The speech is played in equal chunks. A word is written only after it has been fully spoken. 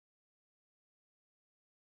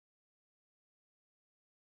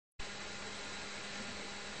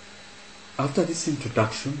After this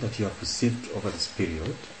introduction that you have received over this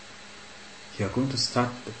period, you are going to start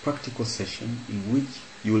the practical session in which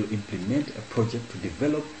you will implement a project to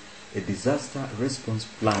develop a disaster response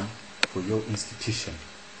plan for your institution.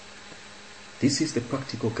 This is the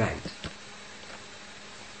practical guide.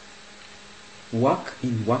 Work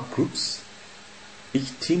in work groups.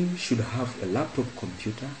 Each team should have a laptop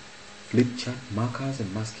computer, flip chart, markers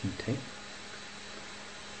and masking tape.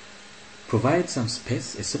 Provide some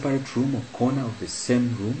space, a separate room or corner of the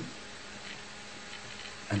same room,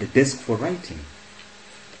 and a desk for writing.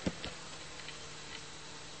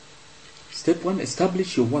 Step 1,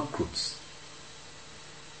 establish your work groups.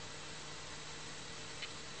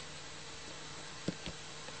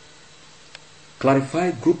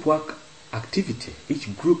 Clarify group work activity.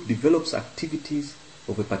 Each group develops activities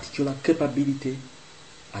of a particular capability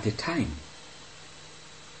at a time.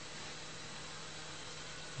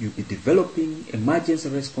 You'll be developing emergency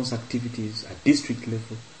response activities at district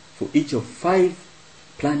level for each of 5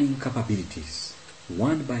 planning capabilities,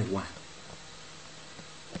 one by one.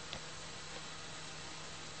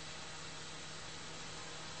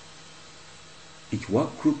 Each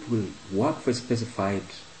work group will work for a specified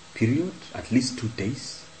period, at least 2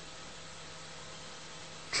 days.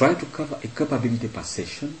 Try to cover a capability per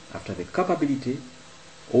session. After the capability,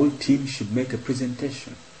 all teams should make a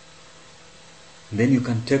presentation. Then you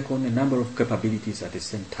can take on a number of capabilities at the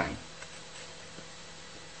same time.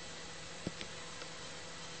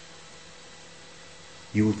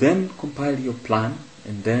 You will then compile your plan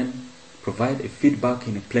and then provide a feedback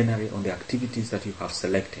in a plenary on the activities that you have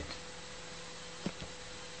selected.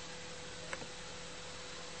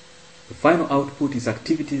 The final output is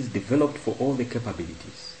activities developed for all the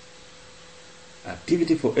capabilities.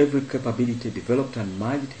 Activity for every capability developed and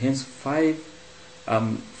merged, hence 5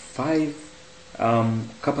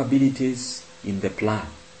 capabilities in the plan.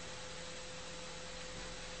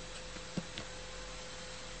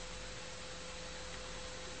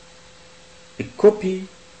 A copy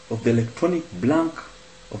of the electronic blank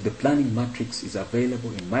of the planning matrix is available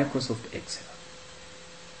in Microsoft Excel.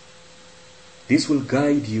 This will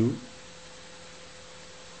guide you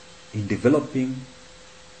in developing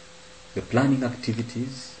the planning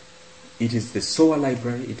activities. It is the SOA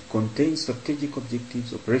library. It contains strategic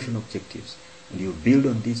objectives, operational objectives, and you build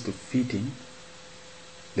on this to fit in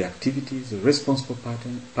the activities, the responsible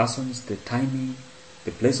persons, the timing,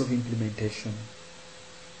 the place of implementation,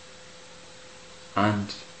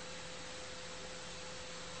 and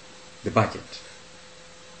the budget.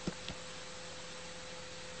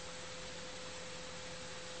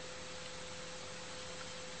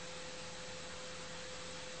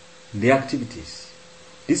 The activities.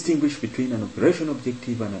 Distinguish between an operational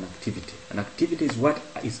objective and an activity. An activity is what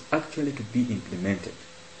is actually to be implemented.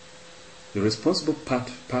 The responsible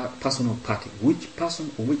person or party, which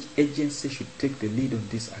person or which agency should take the lead on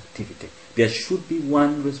this activity. There should be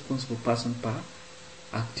one responsible person per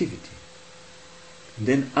activity. And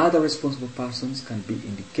then other responsible persons can be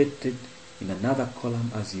indicated in another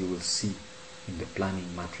column, as you will see in the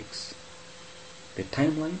planning matrix. The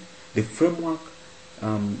timeline, the framework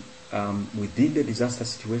within the disaster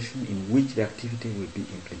situation in which the activity will be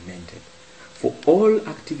implemented. For all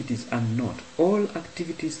activities and not all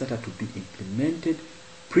activities that are to be implemented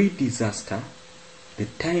pre-disaster, the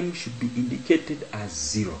time should be indicated as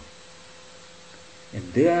 0.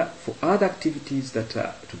 And there, for other activities that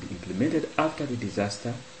are to be implemented after the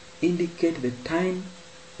disaster, indicate the time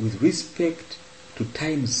with respect to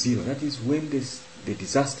time 0. That is when the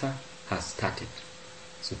disaster has started.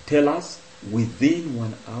 So tell us within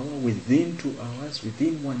 1 hour, within 2 hours,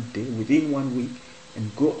 within 1 day, within 1 week,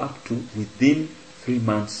 and go up to within 3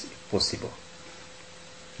 months if possible.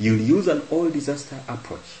 You'll use an all disaster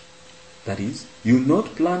approach. That is, you'll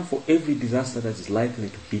not plan for every disaster that is likely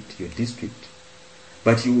to hit your district,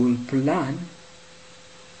 but you will plan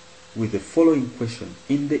with the following question.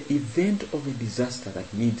 In the event of a disaster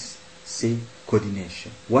that needs, say,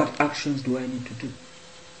 coordination, what actions do I need to do?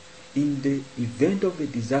 In the event of a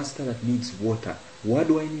disaster that needs water, what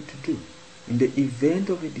do I need to do? In the event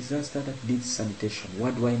of a disaster that needs sanitation,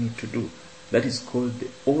 what do I need to do? That is called the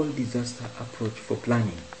all disaster approach for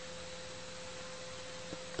planning.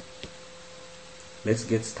 Let's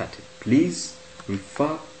get started. Please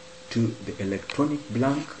refer to the electronic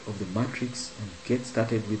blank of the matrix and get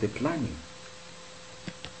started with the planning.